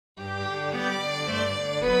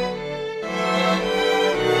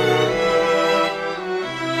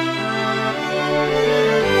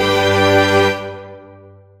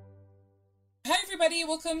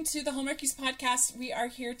welcome to the Hallmarkies podcast. We are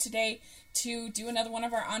here today to do another one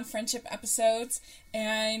of our On Friendship episodes,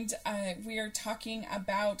 and we are talking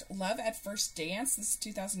about Love at First Dance. This is a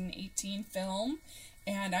 2018 film,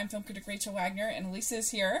 and I'm film critic Rachel Wagner, and Elisa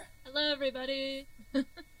is here. Hello, everybody.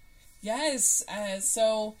 Yes.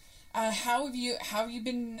 So, how have you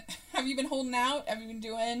been? Have you been holding out? Have you been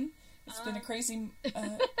doing? It's been a crazy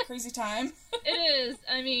time. It is.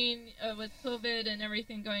 I mean, with COVID and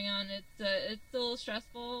everything going on, it's a little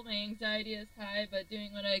stressful. My anxiety is high, but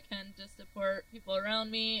doing what I can to support people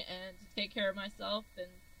around me and to take care of myself, and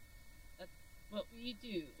that's what we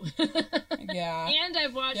do. Yeah. And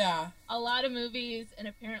I've watched a lot of movies, and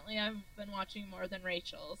apparently I've been watching more than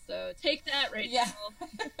Rachel. So take that, Rachel. Yeah.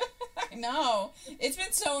 I know. It's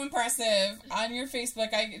been so impressive on your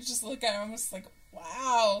Facebook. I just look at it, I'm just like,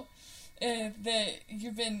 wow. That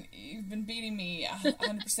you've been beating me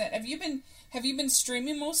 100%. Have you been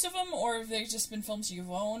streaming most of them, or have they just been films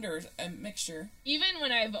you've owned, or a mixture? Even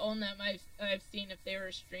when I've owned them, I've seen if they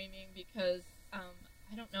were streaming, because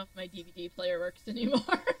I don't know if my DVD player works anymore.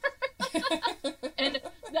 And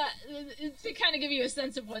that, to kind of give you a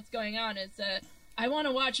sense of what's going on, is I want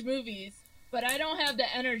to watch movies, but I don't have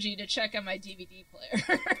the energy to check on my DVD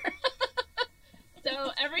player.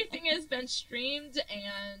 So everything has been streamed,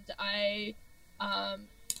 and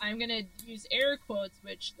I'm gonna use air quotes,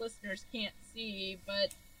 which listeners can't see,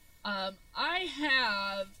 but I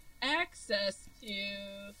have access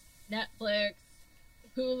to Netflix,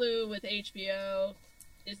 Hulu with HBO,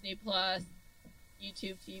 Disney Plus,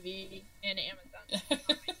 YouTube TV, and Amazon.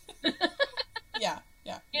 Yeah.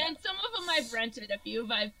 And some of them I've rented, a few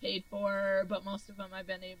I've paid for, but most of them I've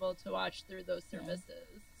been able to watch through those services.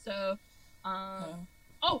 So.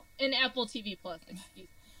 And Apple TV Plus.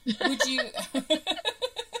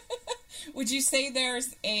 Would you say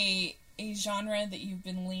there's a genre that you've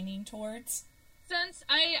been leaning towards? Since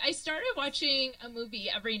I started watching a movie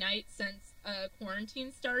every night since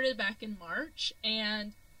quarantine started back in March,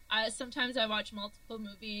 and sometimes I watch multiple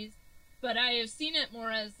movies, but I have seen it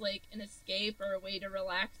more as like an escape or a way to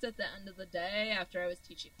relax at the end of the day after I was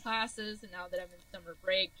teaching classes, and now that I'm in summer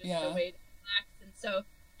break, just a way to relax. And so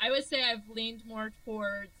I would say I've leaned more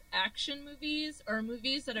towards action movies, or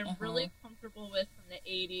movies that I'm really comfortable with from the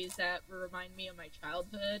 80s that remind me of my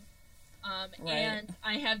childhood. And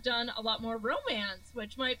I have done a lot more romance,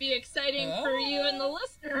 which might be exciting for you and the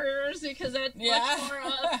listeners, because that's much more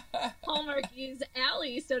of Hallmarkies'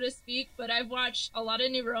 alley, so to speak. But I've watched a lot of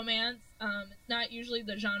new romance. It's not usually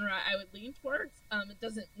the genre I would lean towards. It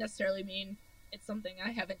doesn't necessarily mean it's something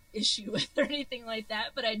I have an issue with or anything like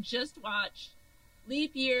that, but I just watched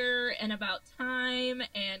Leap Year and About Time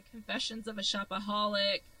and Confessions of a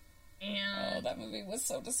Shopaholic, and that movie was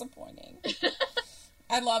so disappointing.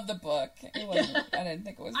 I love the book. I didn't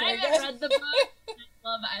think it was very good. I haven't read the book. I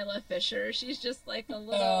love Isla Fisher. She's just like a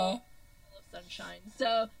little sunshine.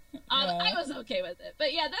 So I was okay with it.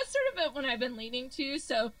 But yeah, that's sort of what I've been leaning to.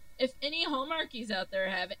 So if any Hallmarkies out there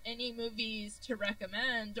have any movies to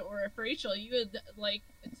recommend, or if Rachel, you would like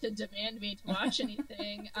to demand me to watch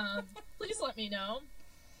anything, please let me know.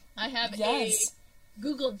 I have a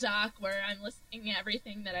Google Doc where I'm listing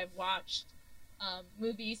everything that I've watched,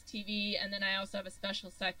 movies, TV, and then I also have a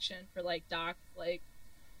special section for like docs, like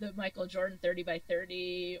the Michael Jordan 30 by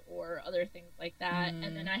 30 or other things like that.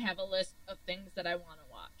 And then I have a list of things that I want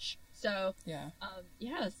to watch. So,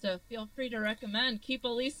 so feel free to recommend. Keep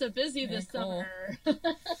Elisa busy this summer.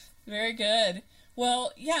 Very good.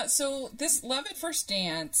 Well, so this Love at First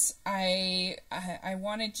Dance, I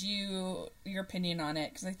wanted your opinion on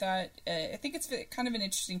it, because I think it's kind of an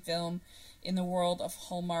interesting film in the world of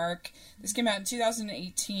Hallmark. This came out in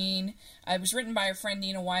 2018. It was written by our friend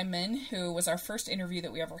Nina Weinman, who was our first interview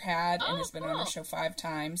that we ever had, and has been on our show 5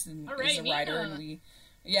 times, and is a writer, Nina.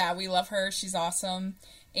 And we love her. She's awesome.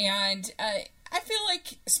 And I feel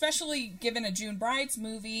like, especially given a June Brides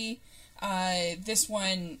movie, this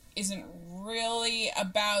one isn't really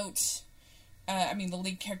about, the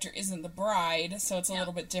lead character isn't the bride, so it's a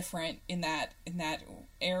little bit different in that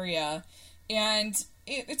area. And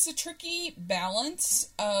it's a tricky balance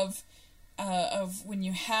of when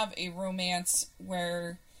you have a romance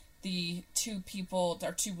where the two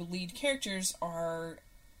lead characters are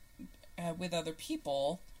with other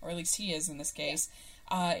people, or at least he is in this case,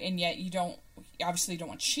 and yet you obviously don't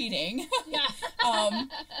want cheating.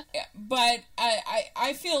 But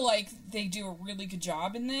I feel like they do a really good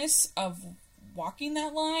job in this of walking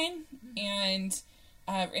that line, and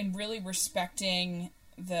really respecting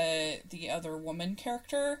the other woman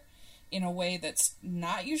character in a way that's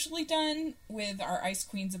not usually done with our Ice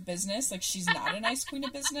Queens of Business. Like, she's not an Ice Queen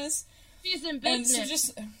of Business. She's in business. And so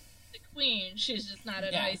just, queen. She's just not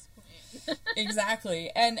a nice queen.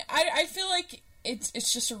 Exactly. And I feel like it's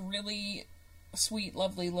just a really sweet,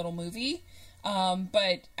 lovely little movie.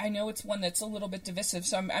 But I know it's one that's a little bit divisive,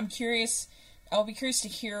 so I'm curious. I'll be curious to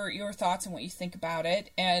hear your thoughts and what you think about it.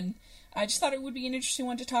 And I just thought it would be an interesting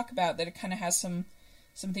one to talk about, that it kind of has some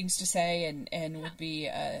things to say, and would be,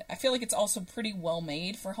 I feel like it's also pretty well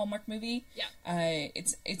made for a Hallmark movie. Yeah.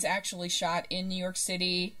 It's actually shot in New York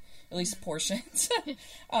City, at least portions,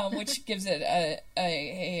 which gives it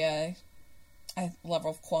a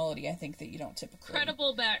level of quality, I think, that you don't typically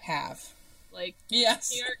credible have. Like,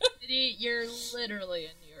 yes. New York City, you're literally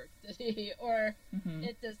in New York City, or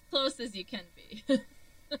it's as close as you can be.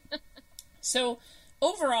 So,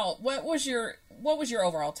 overall, what was your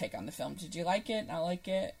overall take on the film? Did you like it? Not like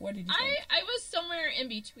it? What did you think? I was somewhere in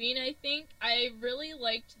between, I think. I really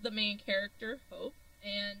liked the main character, Hope,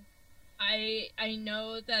 and I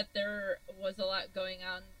know that there was a lot going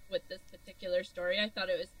on with this particular story. I thought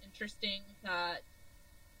it was interesting that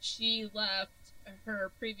she left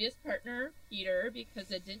her previous partner, Peter,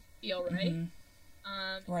 because it didn't feel right.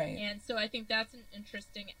 Right. And so I think that's an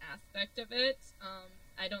interesting aspect of it.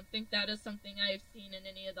 I don't think that is something I've seen in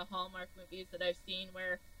any of the Hallmark movies that I've seen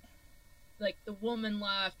where, like, the woman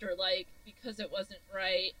left, or, like, because it wasn't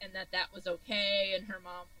right, and that was okay, and her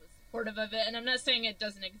mom was supportive of it. And I'm not saying it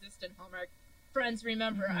doesn't exist in Hallmark. Friends,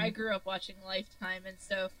 remember, I grew up watching Lifetime, and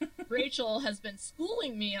so Rachel has been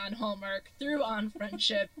schooling me on Hallmark through On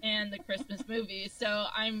Friendship and the Christmas movies, so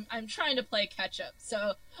I'm trying to play catch-up.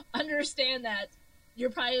 So understand that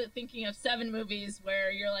you're probably thinking of 7 movies where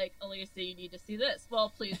you're like, Elisa, you need to see this.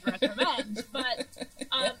 Well, please recommend. But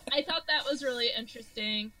I thought that was really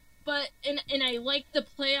interesting. But, and I like the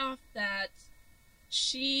playoff that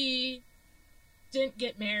she didn't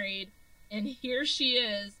get married, and here she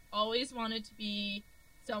is, always wanted to be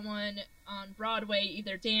someone on Broadway,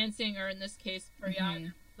 either dancing or in this case,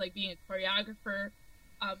 like being a choreographer.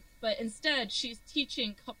 But instead, she's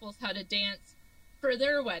teaching couples how to dance for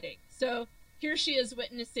their wedding. So here she is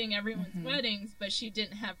witnessing everyone's weddings, but she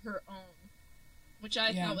didn't have her own, which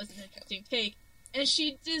I thought was an interesting take. And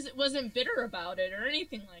she wasn't bitter about it or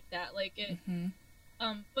anything like that. Like it.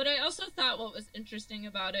 But I also thought what was interesting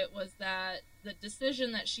about it was that the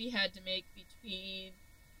decision that she had to make between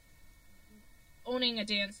owning a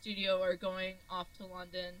dance studio or going off to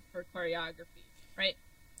London for choreography, right?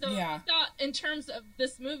 So I thought in terms of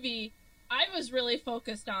this movie, I was really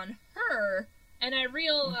focused on her, and I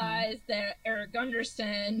realized that Eric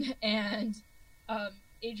Gunderson and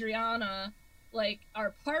Adriana, like,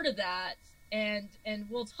 are part of that, and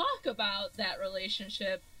we'll talk about that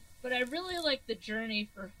relationship, but I really like the journey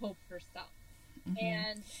for Hope herself.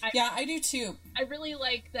 And I do too. I really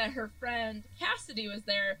like that her friend Cassidy was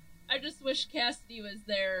there. I just wish Cassidy was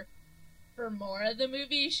there for more of the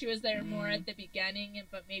movie. She was there more at the beginning,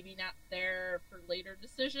 but maybe not there for later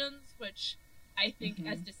decisions, which I think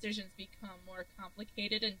as decisions become more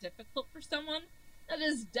complicated and difficult for someone, that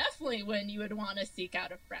is definitely when you would want to seek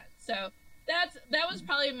out a friend. So that was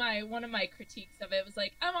probably one of my critiques of it. It was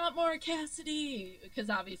like, I want more Cassidy, because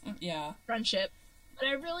obviously friendship. But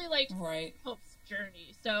I really liked Hope's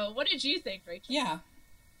journey. So what did you think, Rachel? Yeah.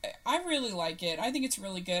 I really like it. I think it's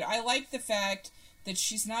really good. I like the fact that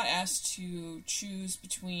she's not asked to choose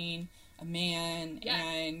between a man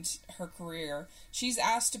and her career. She's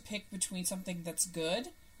asked to pick between something that's good,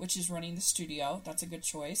 which is running the studio. That's a good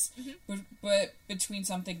choice. But between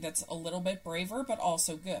something that's a little bit braver, but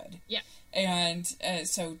also good. Yeah. And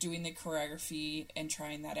so doing the choreography and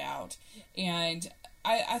trying that out. And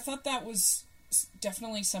I thought that was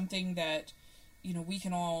definitely something that, you know, we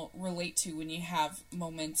can all relate to when you have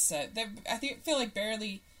moments that I feel like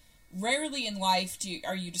rarely in life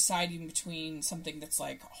are you deciding between something that's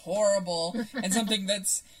like horrible and something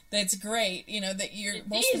that's great. You know, that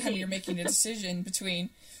most of the time you're making a decision between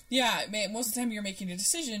most of the time you're making a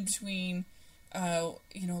decision between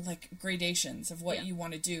you know, like gradations of what you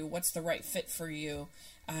want to do, what's the right fit for you,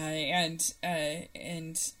 and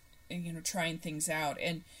you know, trying things out.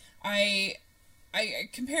 And I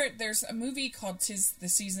compare it. There's a movie called "'Tis the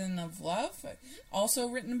Season of Love," also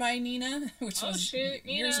written by Nina, which was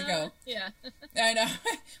years ago. Yeah, I know,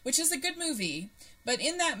 which is a good movie. But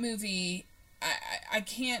in that movie, I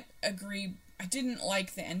can't agree. I didn't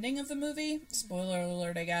like the ending of the movie. Spoiler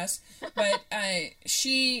alert, I guess. But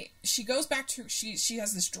she goes back to she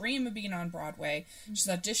has this dream of being on Broadway. She's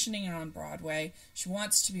auditioning on Broadway. She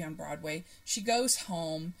wants to be on Broadway. She goes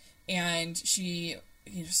home and she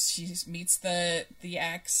meets the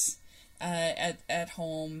ex at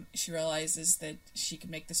home. She realizes that she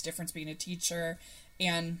can make this difference being a teacher,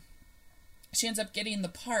 and she ends up getting the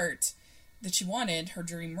part that she wanted, her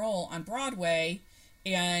dream role on Broadway,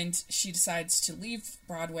 and she decides to leave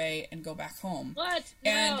Broadway and go back home. What?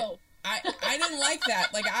 And no. I didn't like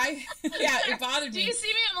that. Like, yeah, it bothered me. Do you see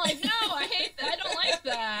me? I'm like, no, I hate that. I don't like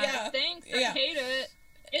that. Yeah. Thanks, I hate it.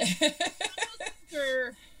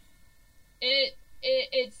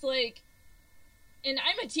 It's like, and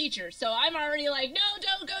I'm a teacher, so I'm already like, no,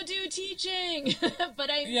 don't go do teaching. But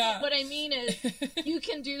what I mean is, you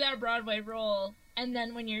can do that Broadway role, and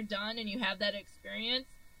then when you're done and you have that experience,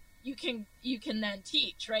 you can then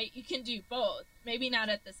teach, right? You can do both. Maybe not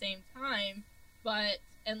at the same time, but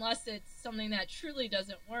unless it's something that truly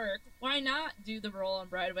doesn't work, why not do the role on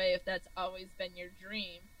Broadway if that's always been your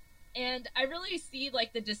dream? And I really see,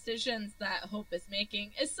 like, the decisions that Hope is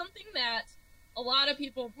making is something that a lot of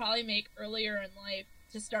people probably make earlier in life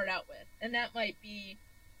to start out with. And that might be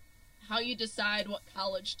how you decide what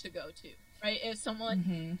college to go to, right? If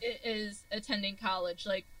someone is attending college,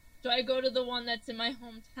 like, do I go to the one that's in my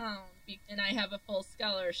hometown and I have a full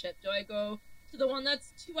scholarship? Do I go to the one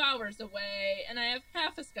that's 2 hours away and I have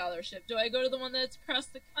half a scholarship? Do I go to the one that's across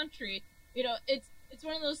the country? You know, it's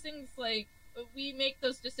one of those things, like, we make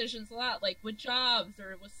those decisions a lot, like with jobs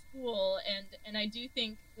or with school, and I do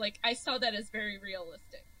think, like, I saw that as very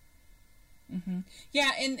realistic.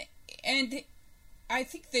 Yeah, and I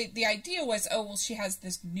think the idea was, oh, well, she has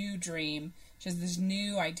this new dream, she has this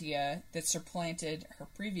new idea that supplanted her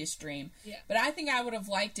previous dream. Yeah. But I think I would have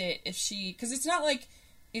liked it if she, because it's not like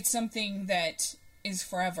it's something that is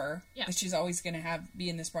forever, that she's always going to be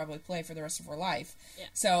in this Broadway play for the rest of her life. Yeah.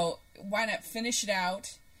 So why not finish it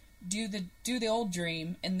out, do the old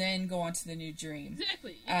dream, and then go on to the new dream?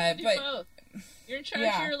 Exactly. You can do both. You're in charge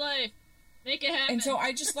of your life. Make it happen. And so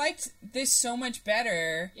I just liked this so much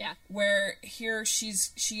better. Yeah. Where here she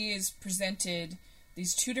is presented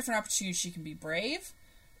these two different opportunities. She can be brave,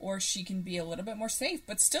 or she can be a little bit more safe,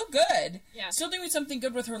 but still good. Yeah. Still doing something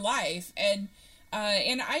good with her life. And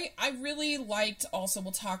I really liked also,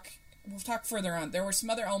 we'll talk further on. There were some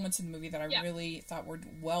other elements in the movie that I really thought were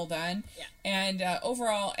well done. Yeah. And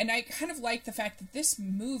overall, and I kind of like the fact that this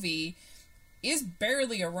movie is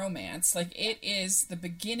barely a romance. Like, it is the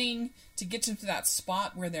beginning to get to that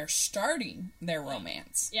spot where they're starting their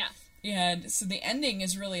romance. Yeah. And so the ending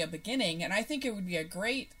is really a beginning, and I think it would be a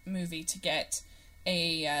great movie to get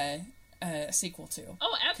a sequel to.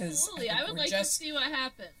 Oh, absolutely. I would like to see what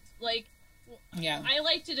happens. Like, I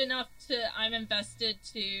liked it enough I'm invested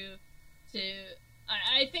to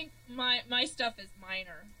I think my stuff is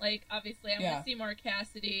minor. Like, obviously, I'm gonna see more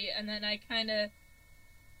Cassidy, and then I had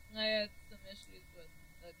some issues with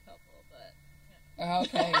a couple, but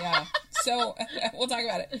okay, yeah. So we'll talk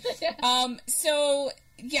about it. So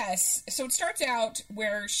yes, so it starts out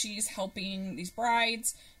where she's helping these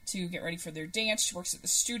brides to get ready for their dance. She works at the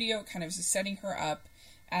studio, kind of is setting her up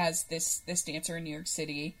as this dancer in New York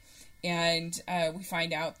City. And we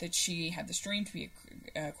find out that she had this dream to be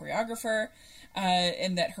a choreographer,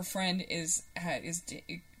 and that her friend is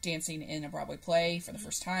dancing in a Broadway play for the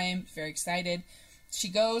first time. Very excited. She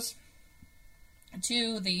goes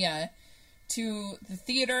to the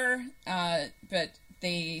theater, but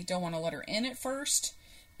they don't want to let her in at first.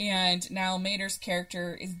 And now Mater's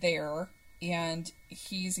character is there, and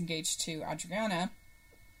he's engaged to Adriana,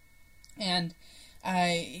 and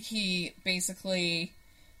he basically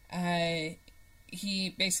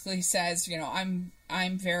says, you know,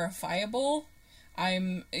 I'm verifiable.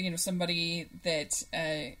 I'm, you know, somebody that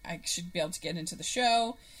I should be able to get into the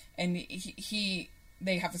show. And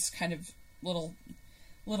they have this kind of little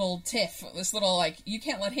tiff, this little, like, you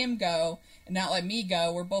can't let him go and not let me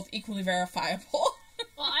go. We're both equally verifiable.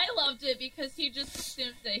 Well, I loved it because he just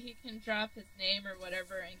assumes that he can drop his name or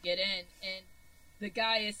whatever and get in. And the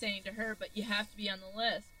guy is saying to her, but you have to be on the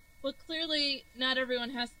list. Well, clearly, not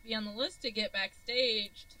everyone has to be on the list to get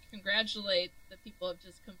backstage to congratulate the people who have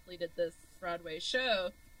just completed this Broadway show.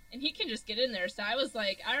 And he can just get in there. So I was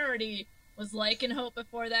like, I already was liking Hope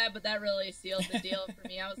before that, but that really sealed the deal for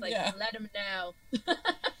me. I was like, let him know.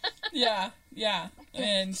 Yeah.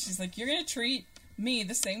 And she's like, you're going to treat me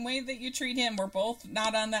the same way that you treat him. We're both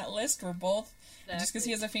not on that list. We're both, just because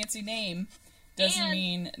he has a fancy name doesn't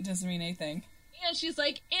mean anything. And she's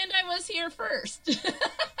like, and I was here first. So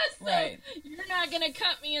right. You're not going to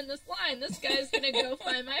cut me in this line. This guy's going to go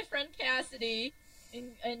find my friend Cassidy,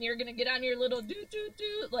 and you're going to get on your little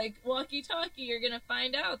do-do-do, like, walkie-talkie. You're going to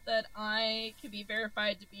find out that I can be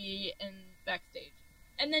verified to be in backstage.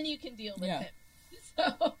 And then you can deal with him.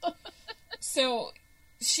 So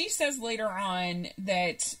she says later on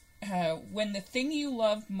that when the thing you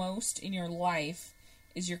love most in your life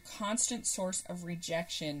is your constant source of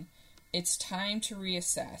rejection, it's time to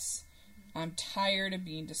reassess. I'm tired of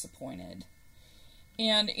being disappointed.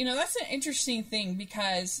 And, that's an interesting thing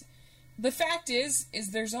because the fact is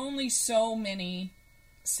there's only so many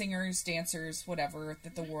singers, dancers, whatever,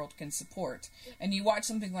 that the world can support. And you watch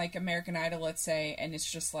something like American Idol, let's say, and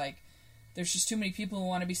it's just like, there's just too many people who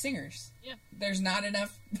want to be singers. Yeah. There's not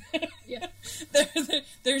enough. Yeah.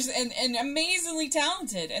 There's and amazingly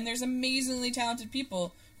talented, and there's amazingly talented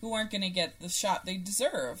people who aren't going to get the shot they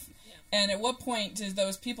deserve. Yeah. And at what point do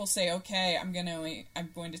those people say, okay, I'm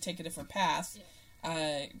going to take a different path?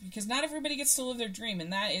 Yeah. Because not everybody gets to live their dream,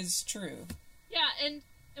 and that is true. Yeah, and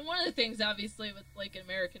one of the things, obviously, with, like,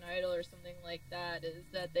 American Idol or something like that is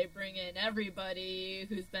that they bring in everybody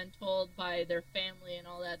who's been told by their family and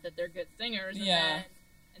all that they're good singers.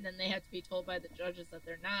 And then they have to be told by the judges that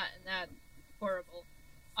they're not, and that's horrible.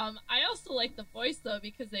 I also like The Voice, though,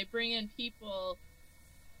 because they bring in people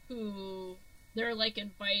who they're, like,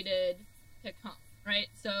 invited to come, right?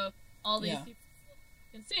 So all these people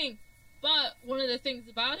can sing. But one of the things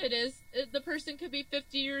about it is the person could be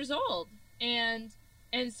 50 years old. And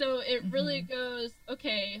so it really goes,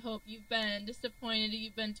 okay, Hope, you've been disappointed.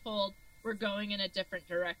 You've been told we're going in a different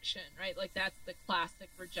direction, right? Like, that's the classic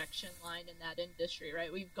rejection line in that industry,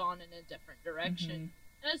 right? We've gone in a different direction.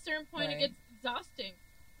 And at a certain point, it gets exhausting.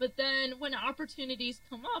 But then when opportunities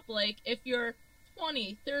come up, like, if you're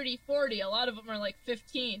 20, 30, 40, a lot of them are like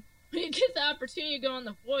 15, when you get the opportunity to go on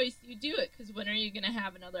The Voice, you do it, because when are you going to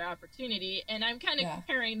have another opportunity? And I'm kind of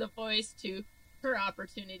comparing The Voice to her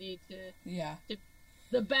opportunity to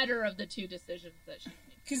the better of the two decisions that she made.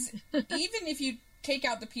 Because even if you take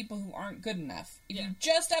out the people who aren't good enough, if you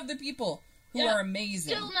just have the people who are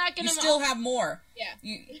amazing, you still have more. Yeah.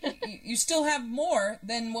 You still have more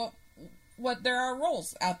than what there are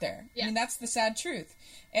roles out there. Yeah. I mean, that's the sad truth.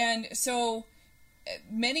 And so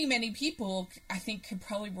many people, I think, could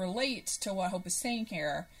probably relate to what Hope is saying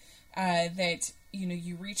here, that,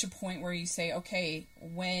 you reach a point where you say, okay,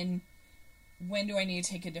 when do I need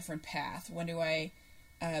to take a different path? When do I...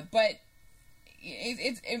 but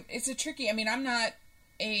it's a tricky... I mean, I'm not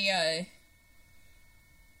a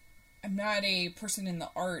person in the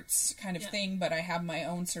arts kind of thing, but I have my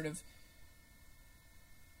own sort of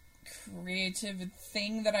creative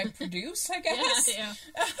thing that I produce, I guess.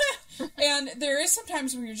 And there is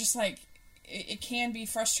sometimes where you're just like, it can be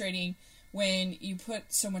frustrating when you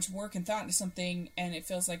put so much work and thought into something and it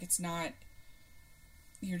feels like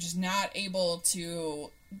you're just not able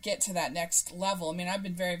to get to that next level. I mean, I've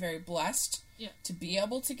been very, very blessed to be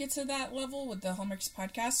able to get to that level with the Hallmarkies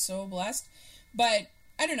podcast. So blessed. But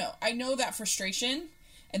I don't know. I know that frustration.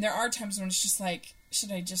 And there are times when it's just like,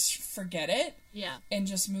 should I just forget it? Yeah. And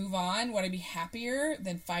just move on? Would I be happier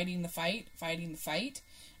than fighting the fight?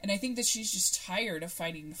 And I think that she's just tired of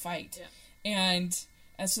fighting the fight. Yeah. And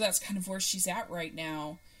so that's kind of where she's at right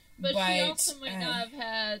now. But she also might not have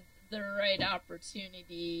had the right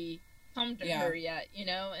opportunity come to her yet,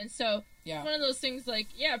 And so it's one of those things like,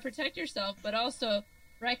 protect yourself, but also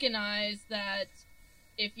recognize that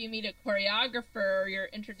if you meet a choreographer or you're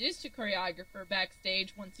introduced to a choreographer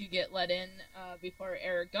backstage once you get let in before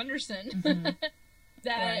Eric Gunderson,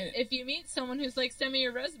 that if you meet someone who's like, send me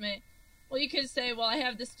your resume, well, you could say, well, I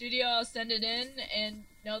have the studio, I'll send it in and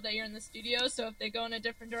know that you're in the studio, so if they go in a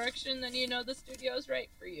different direction, then the studio's right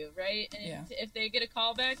for you, right? And if they get a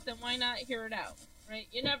call back, then why not hear it out, right?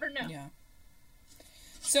 You never know. Yeah.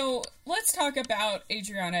 So let's talk about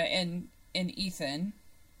Adriana and Ethan.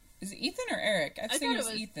 Is it Ethan or Eric? I think it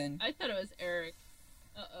was Ethan. I thought it was Eric.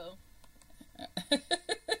 Uh-oh.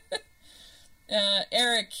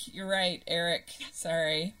 Eric, you're right, Eric.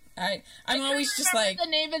 Sorry. I'm always just like... the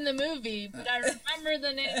name in the movie, but I remember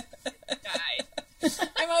the name of the guy.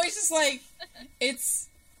 I'm always just like, it's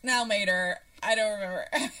Nalmater. I don't remember.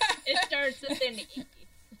 It starts with an E.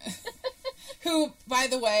 Who, by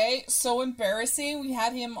the way, so embarrassing. We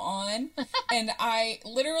had him on, and I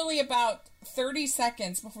literally about 30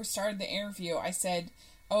 seconds before we started the interview, I said,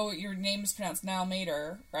 oh, your name is pronounced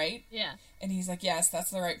Nalmater, right? Yeah. And he's like, yes,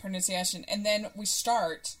 that's the right pronunciation. And then we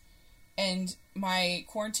start, and my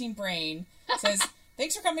quarantine brain says,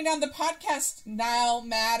 thanks for coming down the podcast,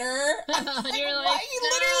 Nalmater. I'm like, you're like, why? You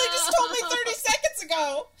literally just told me 30 seconds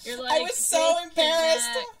ago. You're like, I was so embarrassed.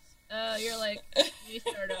 You're like, you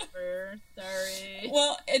start over. Sorry.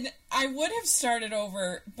 Well, and I would have started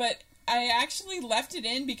over, but I actually left it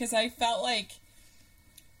in because I felt like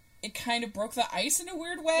it kind of broke the ice in a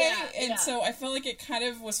weird way. So I felt like it kind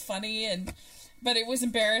of was funny, but it was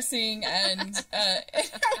embarrassing, and I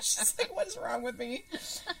was just like, what is wrong with me?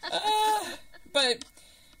 But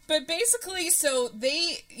basically, so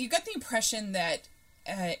you got the impression that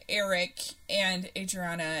Eric and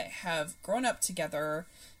Adriana have grown up together.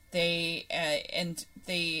 they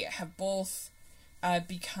have both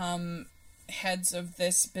become heads of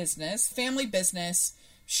this business, family business.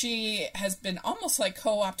 She has been almost like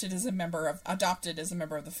adopted as a member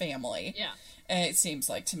of the family. Yeah. It seems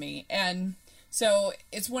like to me. And so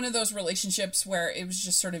it's one of those relationships where it was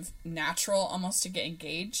just sort of natural almost to get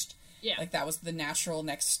engaged. Yeah. Like that was the natural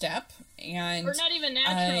next step. And or not even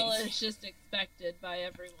natural, it's just expected by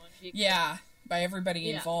everyone. Yeah, by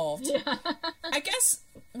everybody involved. Yeah. I guess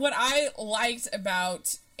what I liked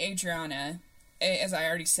about Adriana, as I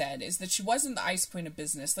already said, is that she wasn't the ice queen of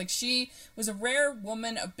business. Like, she was a rare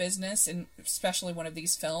woman of business, and especially one of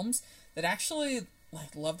these films, that actually,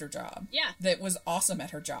 like, loved her job. Yeah. That was awesome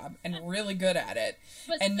at her job and really good at it.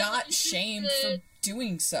 But and not shamed for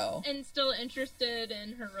doing so. And still interested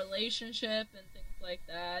in her relationship and things like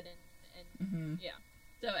that. And yeah.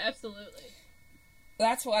 So, absolutely.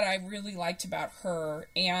 That's what I really liked about her.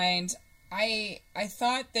 And I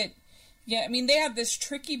thought that, yeah, I mean, they had this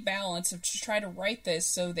tricky balance of to try to write this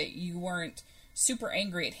so that you weren't super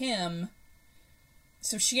angry at him.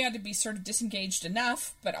 So she had to be sort of disengaged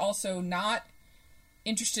enough, but also not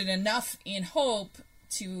interested enough in Hope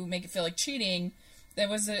to make it feel like cheating. It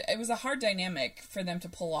was a hard dynamic for them to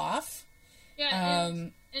pull off. Yeah,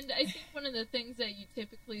 and I think one of the things that you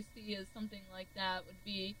typically see is something like that would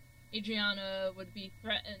be Adriana would be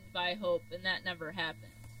threatened by Hope, and that never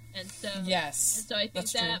happened. And so, yes, and so I think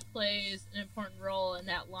that true. plays an important role in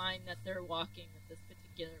that line that they're walking with this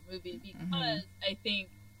particular movie, because I think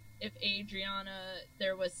if Adriana,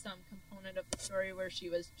 there was some component of the story where she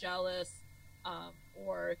was jealous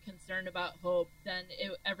or concerned about Hope, then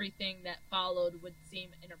everything that followed would seem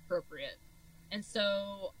inappropriate. And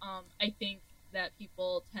so I think that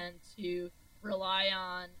people tend to rely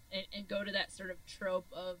on and go to that sort of trope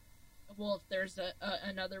of, well, if there's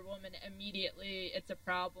another woman, immediately it's a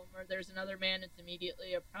problem, or there's another man, it's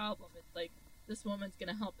immediately a problem. It's like, this woman's going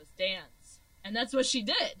to help us dance. And that's what she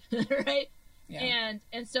did, right? Yeah.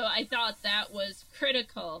 And so I thought that was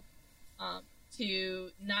critical to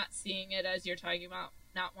not seeing it as you're talking about,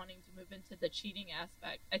 not wanting to move into the cheating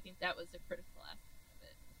aspect. I think that was a critical aspect of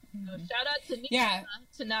it. So shout out to Nika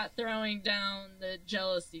to not throwing down the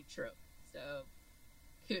jealousy trope. So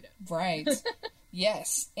kudos. Right.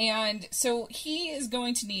 Yes. And so he is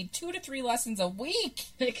going to need 2 to 3 lessons a week.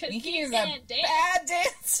 Because he is a bad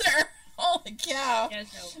dancer. Holy cow. He has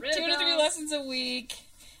no rhythm. 2 to 3 lessons a week.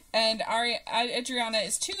 And Adriana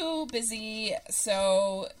is too busy,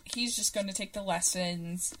 so he's just going to take the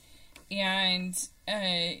lessons. And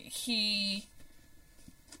he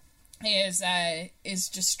is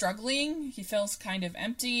just struggling. He feels kind of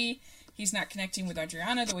empty. He's not connecting with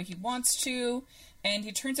Adriana the way he wants to. And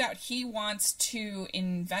it turns out he wants to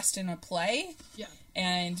invest in a play. Yeah.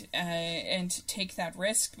 And take that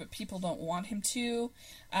risk, but people don't want him to.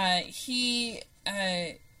 He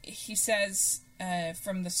says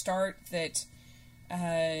from the start that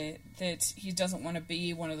he doesn't want to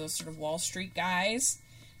be one of those sort of Wall Street guys.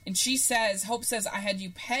 And Hope says, I had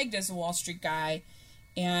you pegged as a Wall Street guy.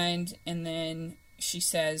 And then she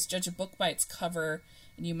says, judge a book by its cover,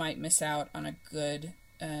 and you might miss out on a good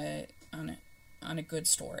on a good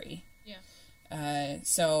story. Yeah.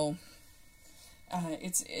 So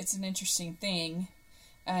it's an interesting thing.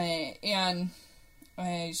 And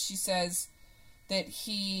she says that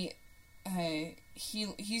he's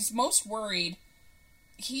most worried.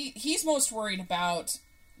 He's most worried about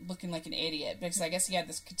looking like an idiot, because I guess he had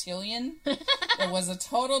this cotillion that was a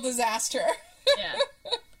total disaster. Yeah.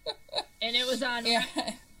 And it was on. Yeah.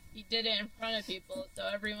 He did it in front of people, so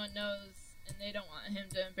everyone knows, and they don't want him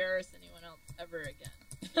to embarrass anyone else ever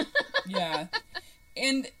again. Yeah.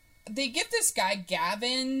 And they get this guy,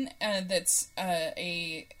 Gavin, that's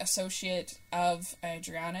a associate of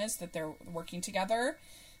Adriana's, that they're working together.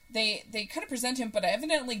 They kind of present him, but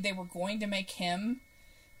evidently they were going to make him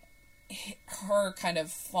her kind of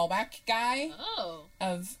fallback guy. Oh.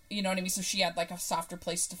 You know what I mean? So she had like a softer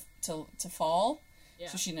place to fall. Yeah.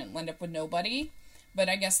 So she didn't end up with nobody. But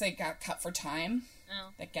I guess they got cut for time.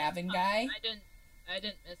 Oh. That Gavin guy. I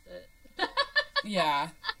didn't miss it. Yeah.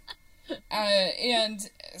 And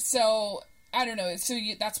so, I don't know. So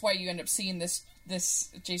that's why you end up seeing this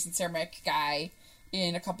Jason Cermak guy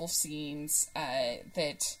in a couple of scenes,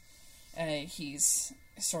 that he's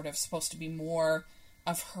sort of supposed to be more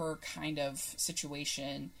of her kind of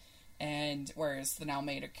situation, and whereas the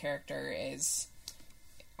Almeida character is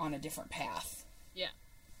on a different path. Yeah.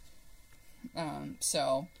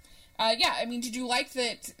 Yeah, I mean, did you like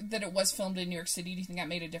that it was filmed in New York City? Do you think that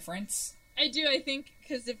made a difference? I do, I think,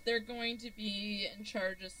 because if they're going to be in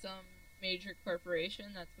charge of some major corporation,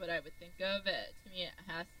 that's what I would think of it. To me, it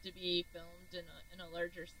has to be filmed in a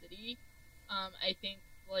larger city. I think,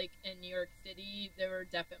 like, in New York City, there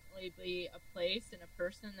would definitely be a place and a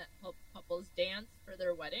person that helped couples dance for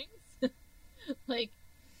their weddings. Like,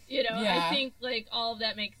 you know, Yeah. I think, like, all of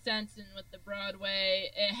that makes sense. And with the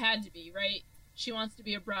Broadway, it had to be, right? She wants to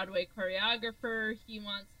be a Broadway choreographer. He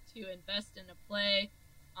wants to invest in a play.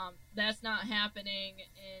 That's not happening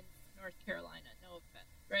in North Carolina, no offense,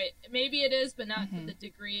 right? Maybe it is, but not to the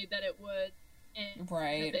degree that it would in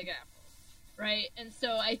the Big Apple, right? And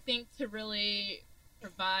so I think to really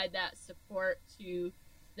provide that support to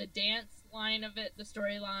the dance line of it, the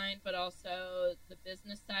storyline, but also the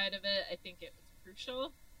business side of it, I think it was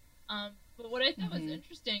crucial. But what I thought was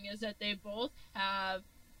interesting is that they both have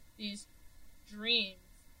these dreams.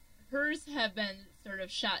 Hers have been sort of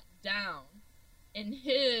shot down, and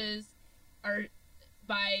his are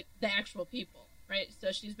by the actual people, right?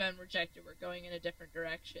 So she's been rejected. We're going in a different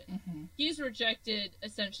direction. He's rejected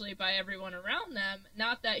essentially by everyone around them.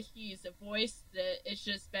 Not that he's a voice, that it's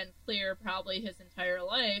just been clear probably his entire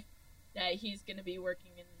life that he's going to be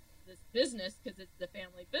working in this business because it's the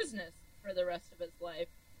family business for the rest of his life.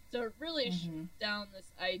 So it really shoots down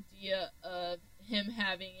this idea of him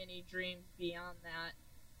having any dreams beyond that.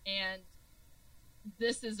 And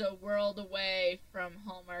this is a world away from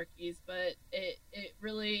Hallmarkies, but it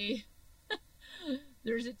really...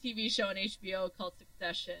 There's a TV show on HBO called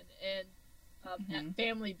Succession, and that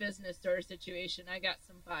family business sort of situation, I got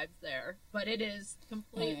some vibes there. But it is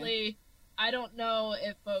completely... I don't know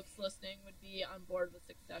if folks listening would be on board with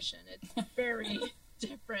Succession. It's very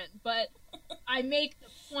different, but I make the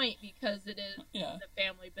point because it is the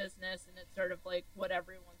family business, and it's sort of like what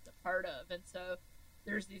everyone's a part of. And so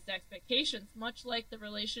there's these expectations, much like the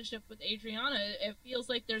relationship with Adriana. It feels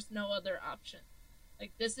like there's no other option.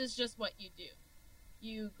 Like, this is just what you do.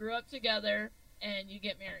 You grew up together, and you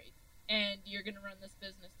get married, and you're going to run this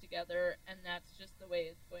business together, and that's just the way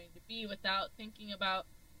it's going to be, without thinking about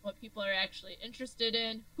what people are actually interested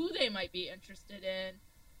in, who they might be interested in.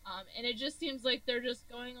 And it just seems like they're just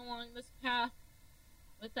going along this path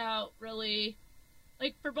without really,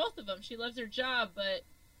 like, for both of them, she loves her job, but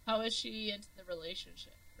how is she into the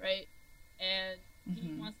relationship, right? And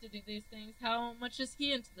he wants to do these things. How much is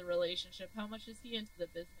he into the relationship? How much is he into the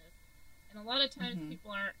business? And a lot of times people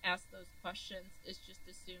aren't asked those questions. It's just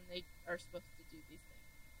assumed they are supposed to do these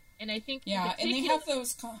things. And I think... Yeah, and they have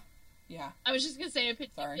those... I was just going to say in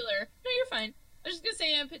particular... Sorry. No, you're fine. I was just going to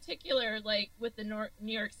say in particular, like, with the New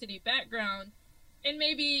York City background, and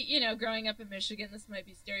maybe, you know, growing up in Michigan, this might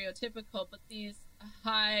be stereotypical, but these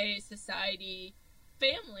high society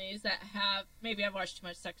families that have... Maybe I've watched too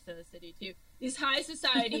much Sex and the City, too. These high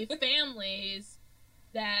society families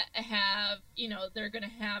that have, you know, they're going to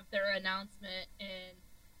have their announcement in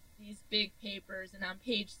these big papers and on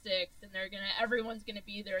page 6, and everyone's going to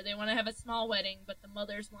be there. They want to have a small wedding, but the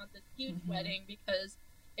mothers want this huge wedding because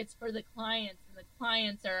it's for the clients, and the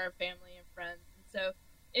clients are our family and friends. And so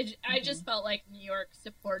I just felt like New York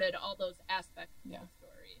supported all those aspects of the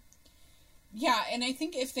story. Yeah, and I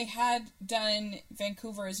think if they had done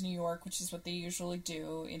Vancouver as New York, which is what they usually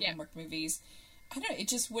do in Hallmark movies, I don't know, it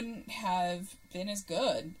just wouldn't have been as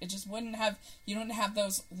good. It just wouldn't have, you don't have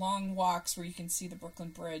those long walks where you can see the Brooklyn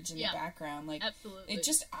Bridge in the background. Like, absolutely. It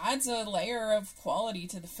just adds a layer of quality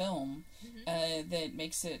to the film that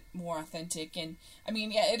makes it more authentic. And, I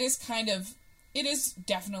mean, yeah, it is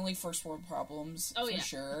definitely first world problems, for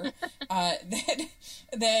sure.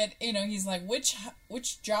 that, you know, he's like,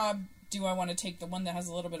 which job do I want to take? The one that has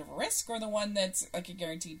a little bit of a risk, or the one that's, like, a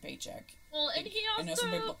guaranteed paycheck? Well, and he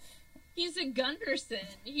also... He's a Gunderson.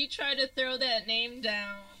 He tried to throw that name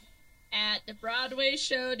down at the Broadway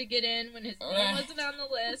show to get in when his name wasn't on the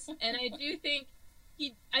list. And I do think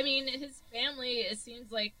his family, it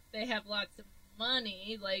seems like they have lots of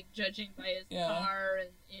money, like, judging by his car and,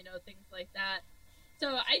 you know, things like that. So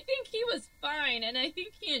I think he was fine, and I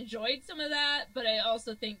think he enjoyed some of that, but I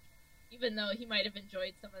also think, even though he might have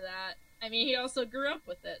enjoyed some of that, I mean, he also grew up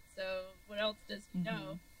with it, so what else does he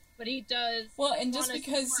know? But he does. Well, and just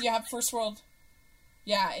because you have first world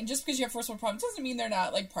problems doesn't mean they're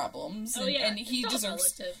not, like, problems. And he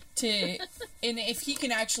deserves to. And if he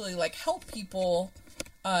can actually, like, help people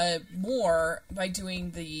more by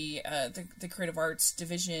doing the creative arts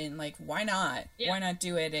division, like, why not? Why not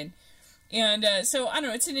do it? And so I don't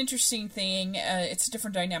know. It's an interesting thing. It's a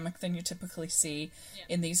different dynamic than you typically see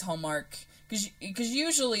in these Hallmark. Because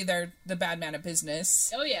usually they're the bad man of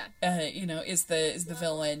business. Oh yeah. You know, is the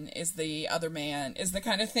villain, is the other man, is the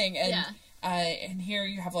kind of thing, and here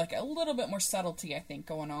you have, like, a little bit more subtlety, I think,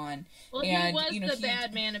 going on. Well, and, he was the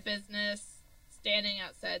bad man of business standing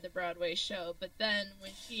outside the Broadway show. But then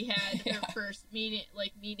when she had her first meeting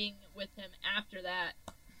with him after that,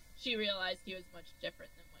 she realized he was much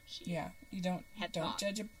different than what she you don't thought.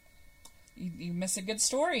 Judge you miss a good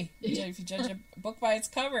story. If you judge a book by its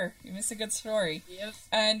cover, you miss a good story. Yep.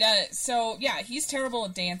 And so he's terrible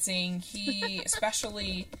at dancing. He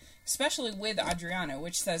especially with Adriana,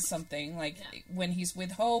 which says something. Like when he's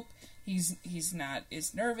with Hope, he's not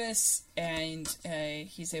as nervous, and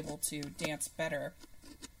he's able to dance better.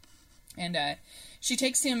 And she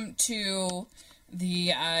takes him to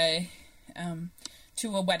the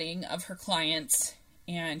to a wedding of her clients,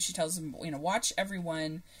 and she tells him, watch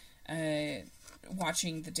everyone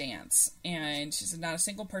watching the dance. And she said not a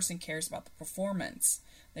single person cares about the performance.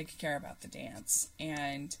 They care about the dance.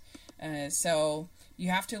 And so you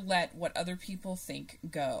have to let what other people think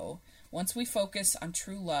go. Once we focus on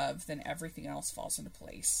true love, then everything else falls into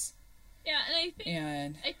place. Yeah,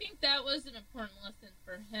 and I think that was an important lesson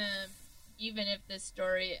for him, even if this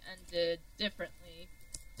story ended differently.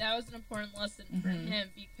 That was an important lesson for him,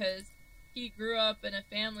 because he grew up in a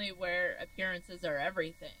family where appearances are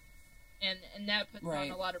everything. And that puts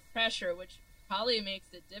on a lot of pressure, which probably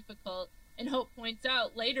makes it difficult. And Hope points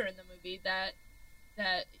out later in the movie that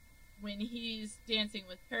when he's dancing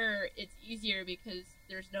with her, it's easier because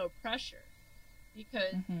there's no pressure.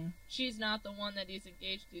 Because she's not the one that he's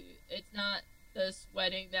engaged to. It's not this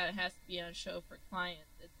wedding that has to be on show for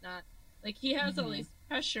clients. It's not like he has all these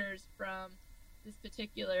pressures from this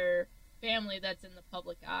particular family that's in the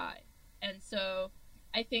public eye. And so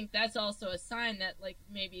I think that's also a sign that, like,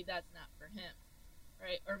 maybe that's not for him,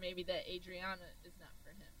 right? Or maybe that Adriana is not for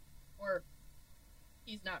him. Or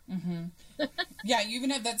he's not for him. Yeah, you even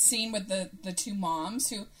have that scene with the two moms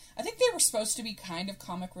who, I think they were supposed to be kind of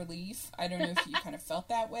comic relief. I don't know if you kind of felt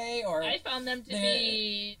that way, or... I found them to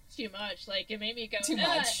be too much. Like, it made me go, too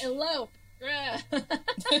much. Elope. I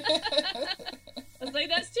was like,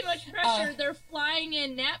 that's too much pressure. They're flying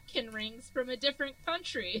in napkin rings from a different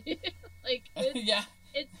country. Like,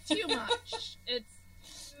 it's too much. It's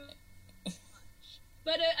too much.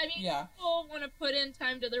 But, I mean, people want to put in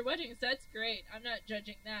time to their weddings. That's great. I'm not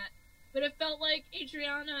judging that. But it felt like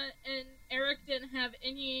Adriana and Eric didn't have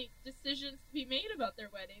any decisions to be made about their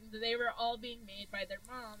weddings. They were all being made by their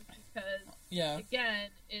moms because, again,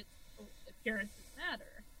 appearances matter.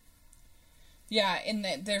 Yeah, and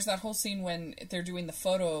there's that whole scene when they're doing the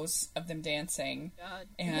photos of them dancing,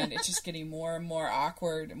 and it's just getting more and more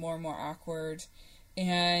awkward,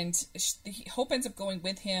 and Hope ends up going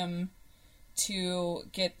with him to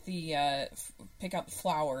get pick out the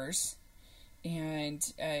flowers, and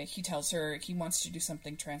he tells her he wants to do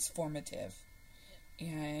something transformative,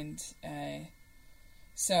 and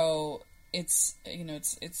so it's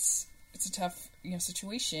a tough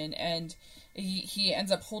situation, and he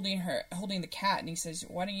ends up holding the cat, and he says,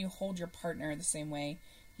 why don't you hold your partner the same way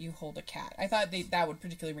you hold a cat? I thought that would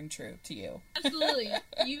particularly ring true to you. Absolutely.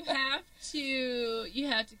 You have to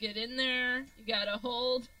get in there. You gotta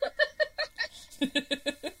hold. Sorry,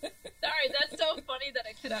 that's so funny that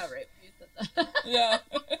I cut out right when you said that. Yeah.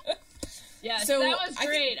 Yeah, so that was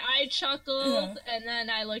great. I chuckled, and then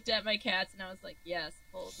I looked at my cats, and I was like, yes,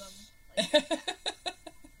 hold them. Like,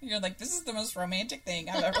 you're like, this is the most romantic thing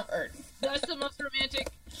I've ever heard. That's the most romantic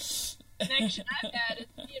connection I've had, is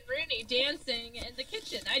me and Rooney dancing in the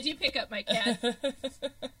kitchen. I do pick up my cat.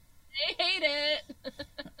 They hate it.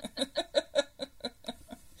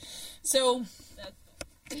 So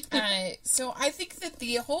I think that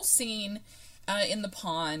the whole scene in the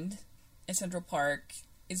pond at Central Park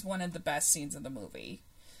is one of the best scenes of the movie.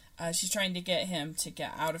 She's trying to get him to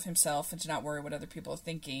get out of himself and to not worry what other people are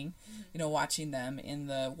thinking, watching them in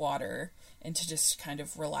the water, and to just kind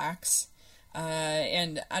of relax.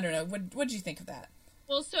 And I don't know, what did you think of that?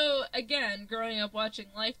 Well, so again, growing up watching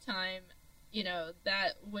Lifetime,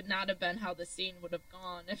 that would not have been how the scene would have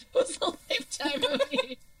gone if it was a Lifetime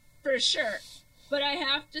movie, for sure. But I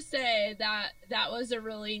have to say that was a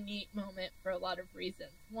really neat moment for a lot of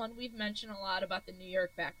reasons. One, we've mentioned a lot about the New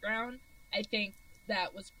York background. I think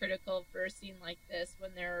that was critical for a scene like this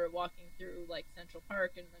when they're walking through, like, Central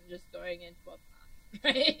Park and then just going into a pond,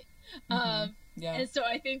 right? And so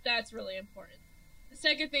I think that's really important. The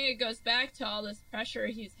second thing, it goes back to all this pressure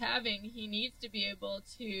he's having. He needs to be able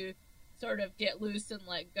to sort of get loose and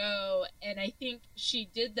let go, and I think she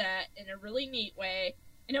did that in a really neat way.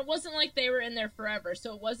 And it wasn't like they were in there forever,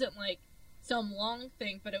 so it wasn't like some long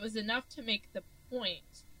thing, but it was enough to make the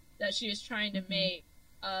point that she was trying to make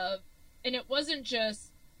of. And it wasn't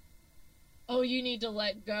just, oh, you need to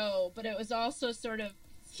let go, but it was also sort of,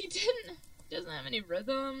 doesn't have any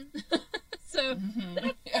rhythm. So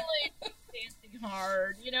that's really dancing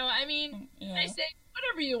hard. You know, I mean, I say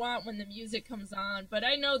whatever you want when the music comes on, but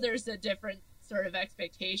I know there's a different sort of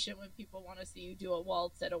expectation when people want to see you do a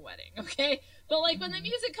waltz at a wedding, okay? But, like, when the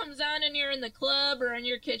music comes on and you're in the club or in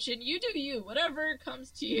your kitchen, you do you. Whatever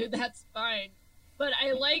comes to you, that's fine. But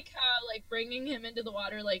I like how, like, bringing him into the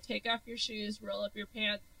water, like, take off your shoes, roll up your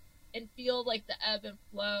pants, and feel, like, the ebb and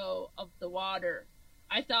flow of the water,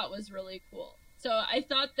 I thought was really cool. So I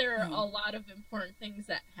thought there are a lot of important things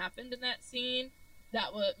that happened in that scene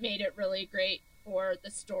that made it really great for the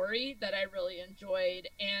story that I really enjoyed.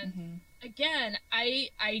 And again, I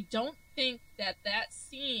don't think that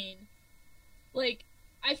scene, like,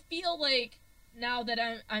 I feel like now that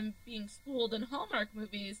I'm being schooled in Hallmark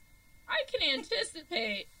movies, I can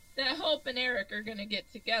anticipate that Hope and Eric are going to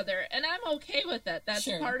get together, and I'm okay with that. That's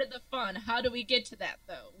part of the fun. How do we get to that,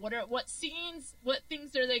 though? What scenes, what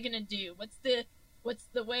things are they going to do? What's the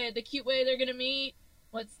cute way they're going to meet?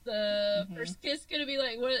 What's the first kiss going to be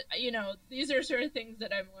like? What, you know, these are sort of things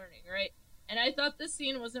that I'm learning, right? And I thought the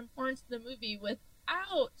scene was important to the movie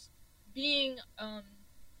without being,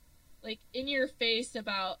 like, in your face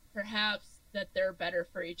about perhaps that they're better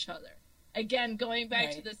for each other. Again, going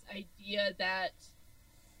back to this idea that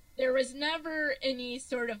there was never any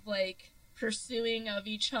sort of, like, pursuing of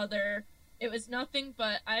each other. It was nothing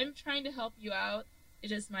but, I'm trying to help you out.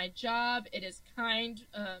 It is my job. It is kind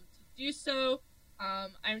to do so.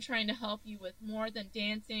 I'm trying to help you with more than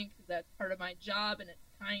dancing because that's part of my job and it's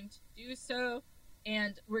kind to do so.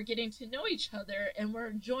 And we're getting to know each other and we're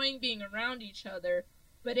enjoying being around each other.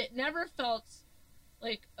 But it never felt,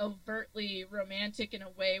 like, overtly romantic in a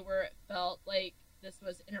way where it felt like this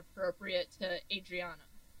was inappropriate to Adriana.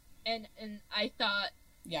 And I thought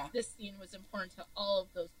this scene was important to all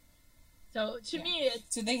of those points. So to me,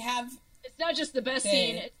 it's not just the best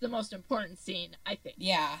scene; it's the most important scene, I think.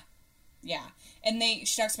 Yeah. And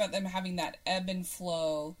she talks about them having that ebb and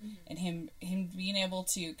flow, and him being able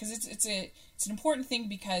to, because it's an important thing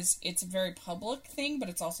because it's a very public thing, but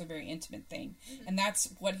it's also a very intimate thing, and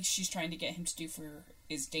that's what she's trying to get him to do for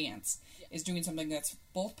his dance, is doing something that's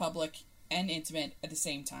both public and intimate at the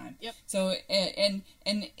same time. Yep. So and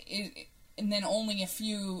then only a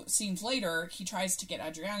few scenes later, he tries to get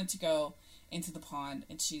Adriana to go into the pond,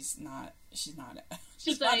 and she's not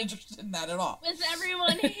not interested in that at all. With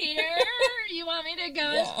everyone here, you want me to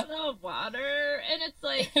go into the water? And it's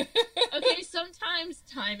like, okay, sometimes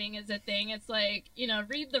timing is a thing. It's like, you know,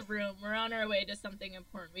 read the room. We're on our way to something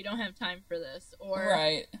important. We don't have time for this. Or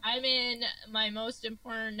I'm in my most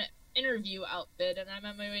important interview outfit, and I'm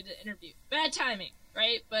on my way to interview. Bad timing,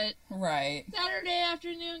 right? But Saturday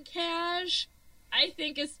afternoon cash, I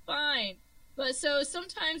think is fine. But so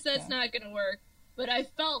sometimes that's not going to work. But I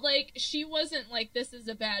felt like she wasn't like, this is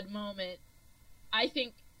a bad moment. I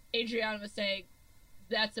think Adriana was saying,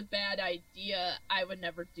 that's a bad idea. I would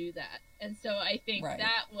never do that. And so I think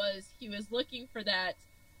he was looking for that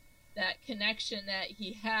connection that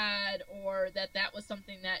he had, or that was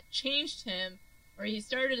something that changed him, or he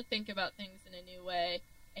started to think about things in a new way.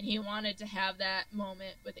 And he wanted to have that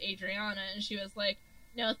moment with Adriana. And she was like,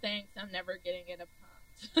 no thanks, I'm never getting in a pond.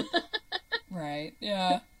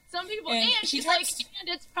 Yeah. Some people, and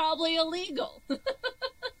it's probably illegal.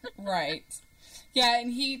 Yeah,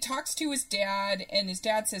 and he talks to his dad, and his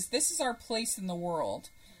dad says, this is our place in the world.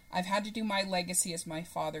 I've had to do my legacy as my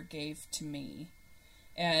father gave to me.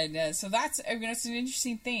 And so that's, I mean, it's an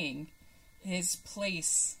interesting thing, his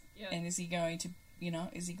place. Yeah. And is he going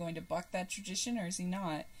to buck that tradition, or is he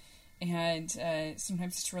not? And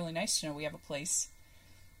sometimes it's really nice to know we have a place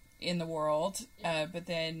in the world, but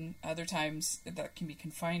then other times that can be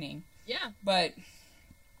confining. Yeah. But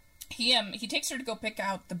he takes her to go pick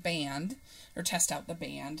out the band, or test out the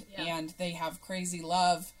band, and they have Crazy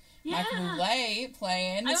Love, Michael Bublé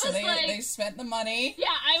playing, so they spent the money. Yeah,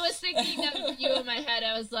 I was thinking of you in my head.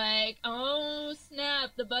 I was like, oh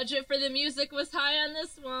snap, the budget for the music was high on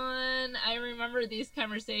this one. I remember these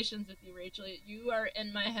conversations with you, Rachel. You are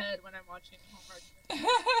in my head when I'm watching Hallmark.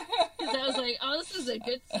 Because I was like, oh, this is a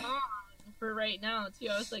good song for right now, too.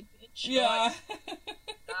 I was like, yeah.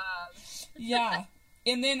 Yeah.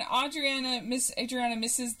 And then Adriana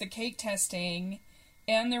misses the cake testing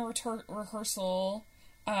and the rehearsal,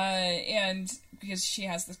 and because she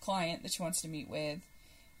has this client that she wants to meet with.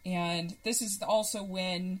 And this is also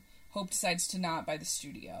when Hope decides to not buy the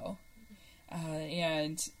studio.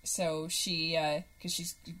 And so she, because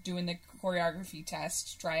she's doing the choreography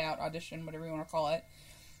test, tryout, audition, whatever you want to call it.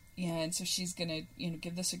 And so she's going to,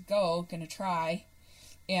 give this a go, going to try.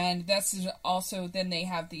 And that's also, then they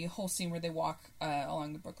have the whole scene where they walk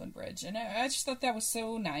along the Brooklyn Bridge. And I just thought that was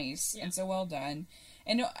so nice and so well done.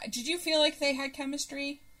 And did you feel like they had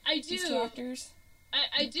chemistry? I do. These two actors?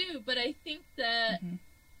 I do, but I think that Mm-hmm.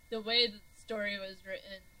 the way the story was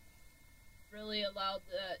written really allowed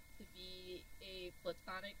that to be a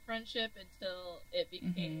platonic friendship until it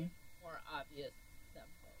became more obvious to them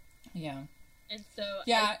both. Yeah. And so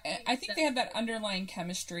yeah, I think they had that underlying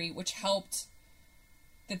chemistry, which helped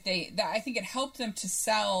that I think it helped them to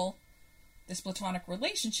sell this platonic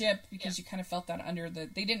relationship because you kind of felt that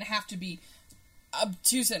they didn't have to be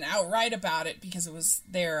obtuse and outright about it because it was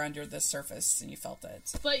there under the surface and you felt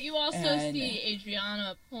it. But you also see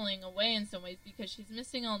Adriana pulling away in some ways because she's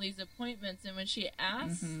missing all these appointments, and when she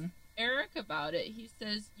asks Eric about it, he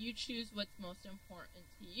says, you choose what's most important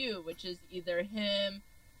to you, which is either him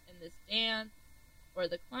and this dance or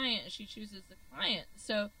the client, and she chooses the client.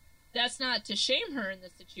 So that's not to shame her in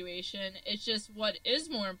this situation, it's just what is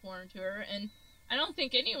more important to her, and I don't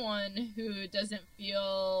think anyone who doesn't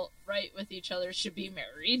feel right with each other should be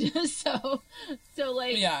married. so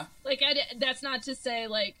like, that's not to say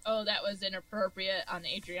like, oh, that was inappropriate on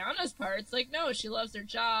Adriana's part. It's like, no, she loves her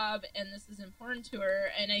job and this is important to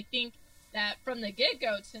her. And I think that from the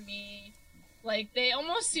get-go, to me, like, they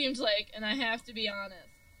almost seemed like, and I have to be honest,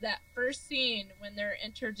 that first scene when they're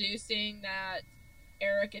introducing that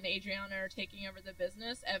Eric and Adriana are taking over the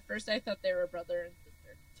business, at first I thought they were brother and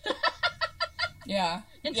sister. Yeah.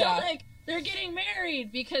 Until, like, they're getting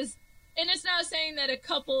married, because, and it's not saying that a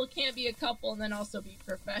couple can't be a couple and then also be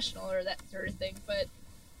professional or that sort of thing, but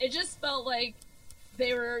it just felt like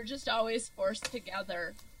they were just always forced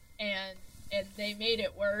together, and they made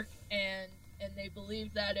it work, and they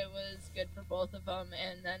believed that it was good for both of them,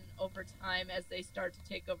 and then over time, as they start to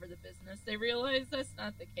take over the business, they realize that's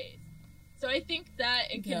not the case. So I think that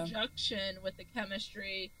in conjunction with the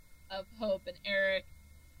chemistry of Hope and Eric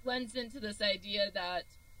lends into this idea that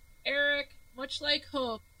Eric, much like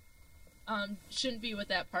Hope, shouldn't be with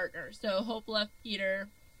that partner. So Hope left Peter,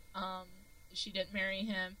 she didn't marry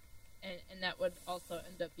him, and that would also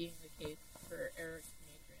end up being the case for Eric and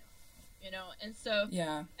Adriana, you know? And so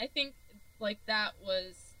I think like that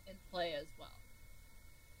was in play as well.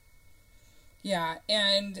 Yeah,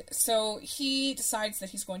 and so he decides that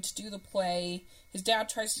he's going to do the play. His dad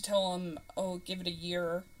tries to tell him, "Oh, give it a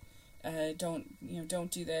year.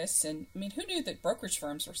 Don't do this." And I mean, who knew that brokerage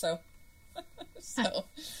firms were so patriarchal?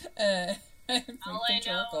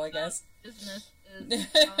 I guess business is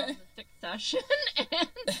Succession.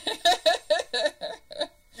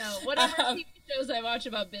 No, whatever TV shows I watch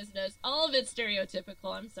about business, all of it's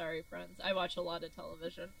stereotypical. I'm sorry, friends. I watch a lot of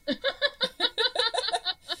television.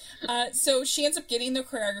 So she ends up getting the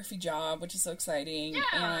choreography job, which is so exciting. Yeah,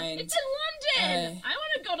 and it's in London. I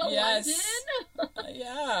want to go to London.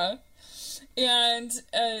 Yeah. And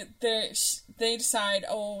they decide,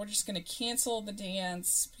 oh, we're just going to cancel the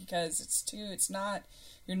dance because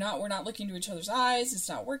we're not looking into each other's eyes. It's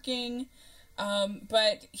not working.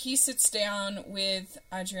 But he sits down with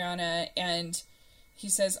Adriana and he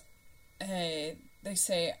says, they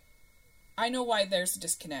say, I know why there's a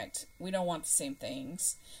disconnect. We don't want the same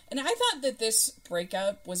things. And I thought that this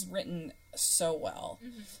breakup was written so well.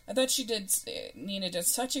 Mm-hmm. I thought Nina did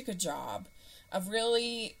such a good job of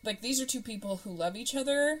really, like, these are two people who love each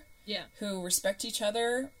other, who respect each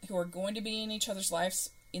other, who are going to be in each other's lives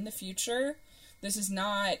in the future. This is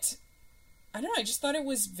not, I don't know, I just thought it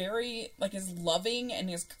was very, like, as loving and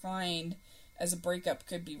as kind as a breakup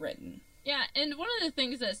could be written. Yeah, and one of the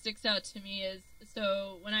things that sticks out to me is,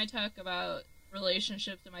 so when I talk about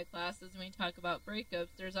relationships in my classes and we talk about breakups,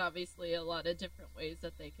 there's obviously a lot of different ways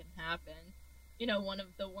that they can happen. You know, one of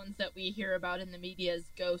the ones that we hear about in the media is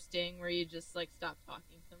ghosting, where you just, like, stop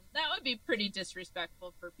talking to them. That would be pretty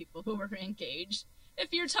disrespectful for people who are engaged.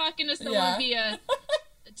 If you're talking to someone via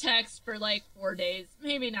text for, like, 4 days,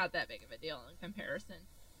 maybe not that big of a deal in comparison.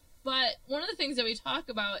 But one of the things that we talk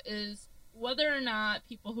about is whether or not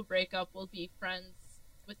people who break up will be friends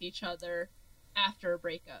with each other after a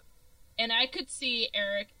breakup. And I could see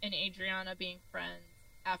Eric and Adriana being friends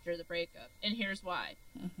after the breakup, and here's why.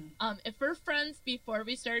 Mm-hmm. If we're friends before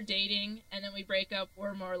we start dating and then we break up,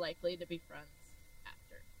 we're more likely to be friends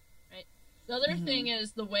after, right? The other thing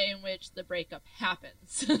is the way in which the breakup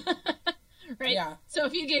happens. Right? Yeah. So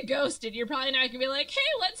if you get ghosted, you're probably not gonna be like, "Hey,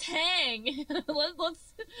 let's hang,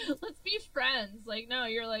 let's be friends." Like, no,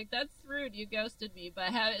 you're like, "That's rude. You ghosted me."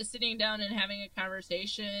 But sitting down and having a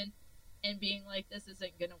conversation and being like, "This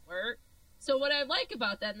isn't gonna work." So what I like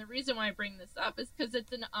about that, and the reason why I bring this up, is because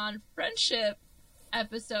it's an on friendship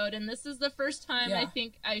episode, and this is the first time I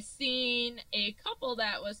think I've seen a couple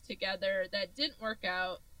that was together that didn't work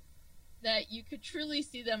out, that you could truly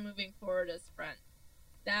see them moving forward as friends.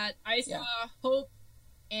 That I saw Hope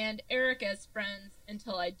and Eric as friends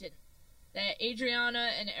until I didn't. that Adriana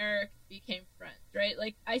and Eric became friends, right?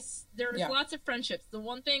 Like, there was lots of friendships. The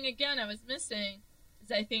one thing, again, I was missing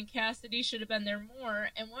is I think Cassidy should have been there more.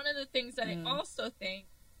 And one of the things I also think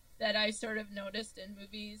that I sort of noticed in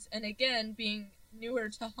movies, and again, being newer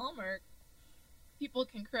to Hallmark, people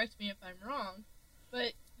can correct me if I'm wrong,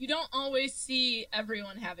 but you don't always see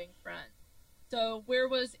everyone having friends. So where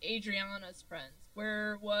was Adriana's friends?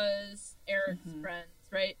 Where was Eric's friends,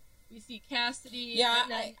 right? We see Cassidy. Yeah,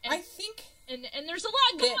 and then, I think... And there's a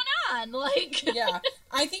lot going on, like... Yeah,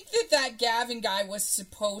 I think that Gavin guy was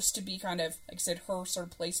supposed to be kind of, like I said, her sort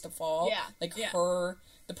of place to fall. Yeah. Like her,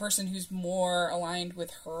 the person who's more aligned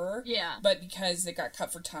with her. Yeah. But because they got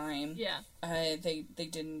cut for time, they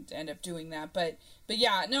didn't end up doing that. But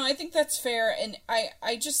yeah, no, I think that's fair. And I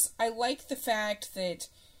like the fact that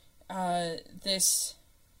this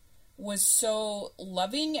was so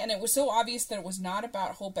loving, and it was so obvious that it was not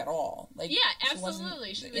about Hope at all. Like,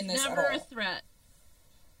 absolutely. She was never a threat.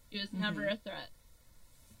 She was never a threat.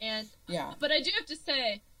 And but I do have to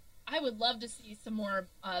say, I would love to see some more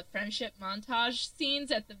friendship montage scenes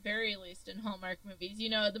at the very least in Hallmark movies. You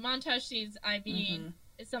know, the montage scenes I mean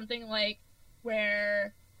is something like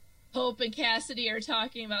where Hope and Cassidy are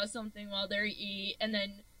talking about something while they eat, and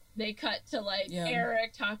then they cut to, like,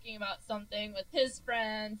 Eric talking about something with his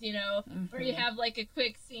friends, you know, where you have, like, a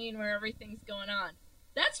quick scene where everything's going on.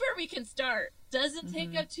 That's where we can start. Doesn't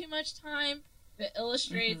take up too much time, but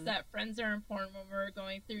illustrates that friends are important when we're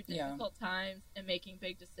going through difficult times and making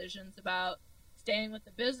big decisions about staying with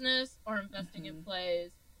the business or investing in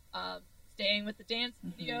plays, staying with the dance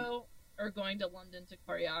studio or going to London to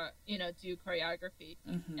do choreography.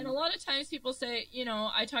 And a lot of times people say, you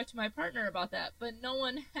know, I talked to my partner about that, but no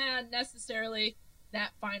one had necessarily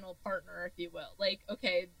that final partner, if you will. Like,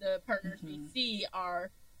 okay, the partners we see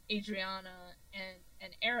are Adriana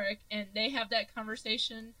and Eric, and they have that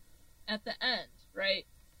conversation at the end, right?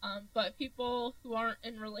 But people who aren't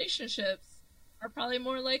in relationships are probably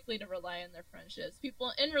more likely to rely on their friendships.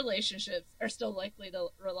 People in relationships are still likely to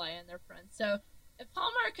rely on their friends. So if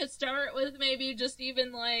Hallmark could start with maybe just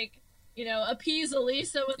even, like, you know, appease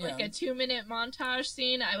Elisa with like a 2-minute montage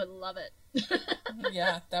scene, I would love it.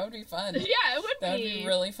 Yeah, that would be fun. Yeah, it would That would be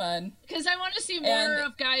really fun. Because I want to see more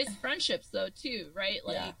of guys' friendships, though, too, right?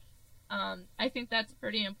 Like, I think that's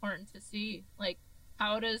pretty important to see. Like,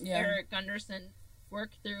 how does Eric Gunderson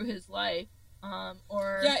work through his life?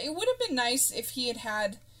 It would have been nice if he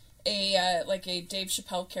had a Dave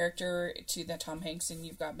Chappelle character to that Tom Hanks in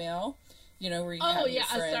You've Got Mail. You know, where you have your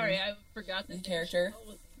friend, sorry, I forgot the character.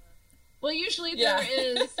 Well, usually there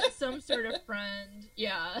is some sort of friend.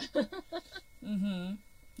 Yeah.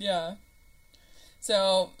 Yeah.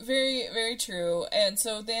 So, very, very true. And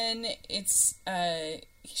so then it's,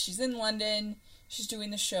 she's in London, she's doing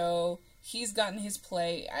the show, he's gotten his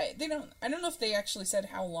play. I don't know if they actually said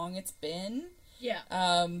how long it's been. Yeah.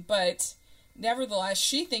 But nevertheless,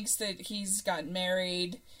 she thinks that he's gotten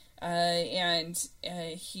married, and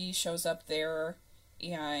he shows up there,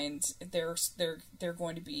 and they're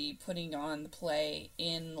going to be putting on the play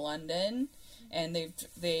in London, and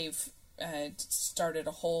they've started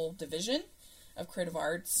a whole division of creative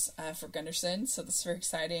arts for Gunderson, so this is very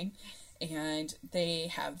exciting. And they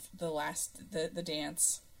have the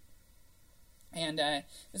dance, and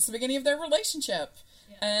it's the beginning of their relationship.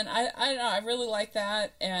 Yeah. And I don't know, I really like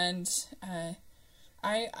that, and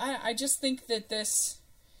I just think that this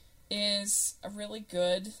is a really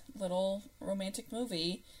good little romantic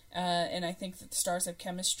movie, and I think that the stars have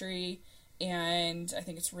chemistry, and I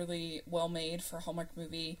think it's really well made for a Hallmark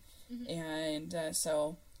movie, and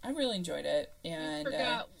so I really enjoyed it. And you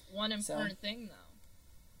forgot one important thing,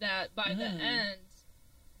 though, that by the end,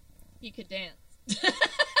 he could dance.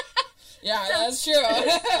 Yeah, that's true. So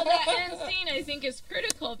that end scene, I think, is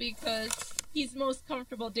critical because he's most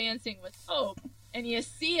comfortable dancing with Hope, and you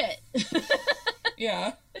see it.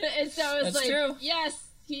 Yeah. And so it's that's true. Yes,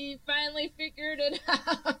 he finally figured it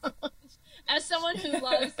out. As someone who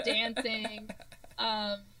loves dancing,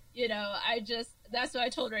 you know, that's what I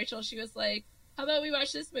told Rachel. She was like, how about we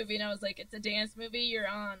watch this movie? And I was like, it's a dance movie, you're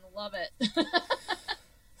on, love it.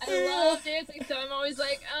 I love dancing, so I'm always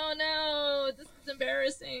like, oh no, this is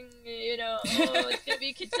embarrassing, you know, oh, it's gonna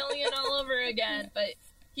be cotillion all over again. But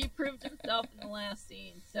he proved himself in the last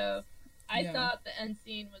scene, so I thought the end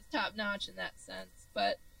scene was top notch in that sense.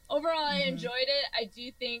 But overall, I enjoyed it. I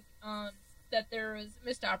do think that there was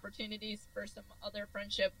missed opportunities for some other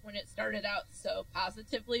friendship when it started out so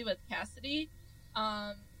positively with Cassidy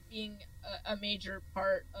being a major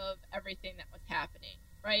part of everything that was happening,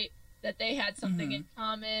 right? That they had something in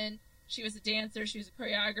common. She was a dancer, she was a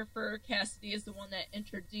choreographer. Cassidy is the one that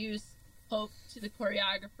introduced Pope to the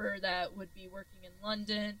choreographer that would be working in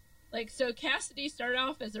London. Like, so Cassidy started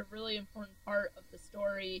off as a really important part of the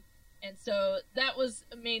story, and so that was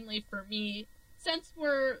mainly for me. Since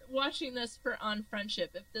we're watching this for On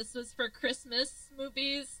Friendship, if this was for Christmas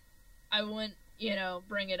movies, I wouldn't,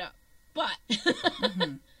 bring it up. But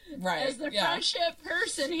right, as the friendship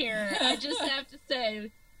person here, I just have to say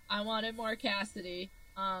I wanted more Cassidy.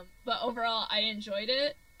 But overall, I enjoyed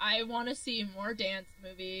it. I want to see more dance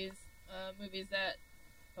movies, movies that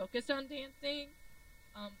focus on dancing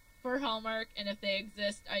for Hallmark, and if they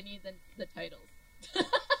exist, I need the titles.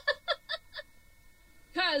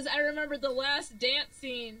 Because I remember the last dance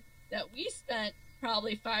scene that we spent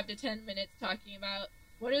probably 5 to 10 minutes talking about.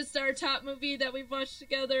 What is our top movie that we've watched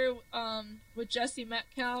together with Jesse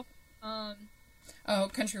Metcalf?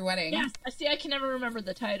 Country Wedding. Yes. See, I can never remember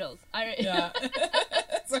the titles. Yeah.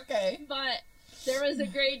 It's okay. But there was a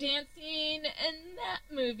great dance scene in that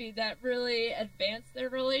movie that really advanced their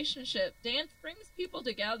relationship. Dance brings people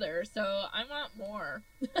together, so I want more.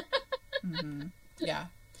 Yeah.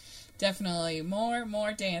 Definitely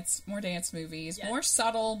more dance movies, more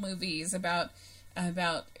subtle movies about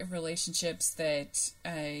relationships that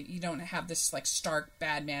you don't have this like stark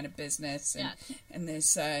bad man of business and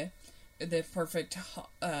this the perfect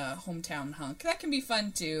hometown hunk. That can be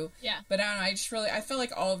fun too. Yeah. But I don't know, I feel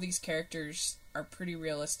like all of these characters are pretty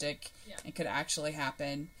realistic and could actually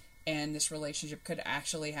happen, and this relationship could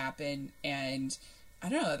actually happen, and I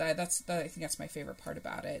don't know, I think that's my favorite part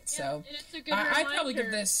about it. Yeah, So and it's a good reminder. I'd probably give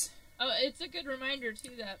this. Oh, it's a good reminder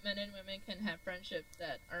too that men and women can have friendships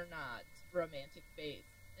that are not romantic based,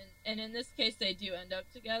 and in this case they do end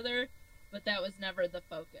up together, but that was never the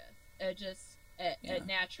focus. It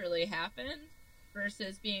naturally happened,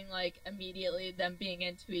 versus being like immediately them being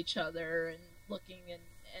into each other and looking and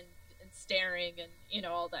staring and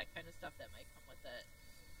all that kind of stuff that might come with it.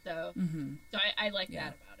 So I like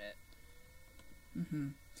that about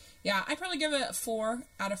it. Yeah, I'd probably give it a 4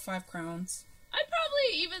 out of 5 crowns. I'd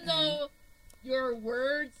probably, even though your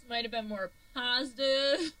words might have been more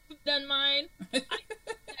positive than mine,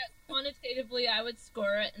 quantitatively I would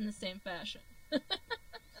score it in the same fashion.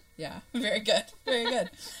 Yeah, very good. Very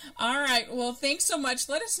good. All right. Well, thanks so much.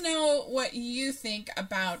 Let us know what you think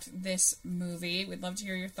about this movie. We'd love to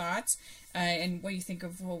hear your thoughts and what you think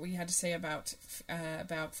of what we had to say about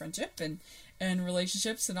friendship and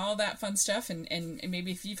relationships and all that fun stuff. And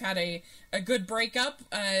maybe if you've had a good breakup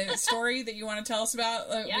story that you want to tell us about,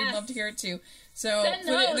 we'd love to hear it too. So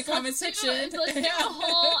put it in the comment section. Let's do a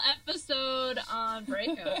whole episode on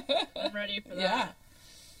breakup. I'm ready for that.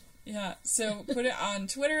 Yeah, so put it on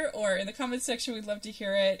Twitter or in the comments section. We'd love to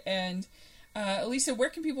hear it. And Elisa, where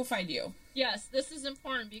can people find you? Yes, this is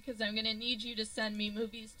important because I'm going to need you to send me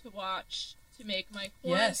movies to watch to make my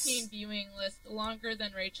quarantine viewing list longer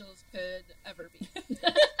than Rachel's could ever be.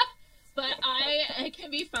 But I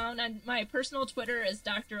can be found on my personal Twitter as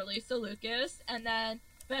Dr. Elisa Lucas, and then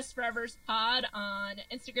Best Forevers Pod on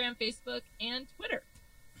Instagram, Facebook, and Twitter.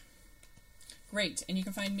 Great. And you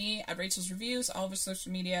can find me at Rachel's Reviews, all of our social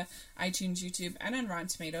media, iTunes, YouTube, and on Rotten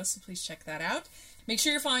Tomatoes, so please check that out. Make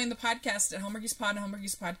sure you're following the podcast at Hallmarkies Pod and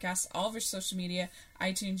Hallmarkies Podcast, all of our social media,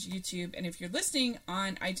 iTunes, YouTube, and if you're listening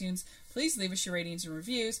on iTunes, please leave us your ratings and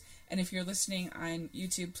reviews, and if you're listening on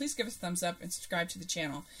YouTube, please give us a thumbs up and subscribe to the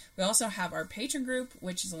channel. We also have our Patreon group,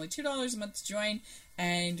 which is only $2 a month to join,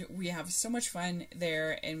 and we have so much fun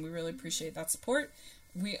there, and we really appreciate that support.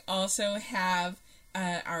 We also have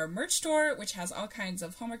our merch store, which has all kinds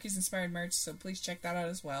of Hallmarkies inspired merch, so please check that out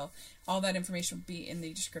as well. All that information will be in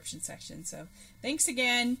the description section. So thanks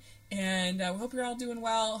again, and we hope you're all doing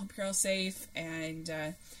well, hope you're all safe, and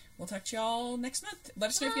we'll talk to you all next month.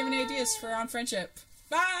 Let us know if you have any ideas for On Friendship.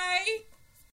 Bye!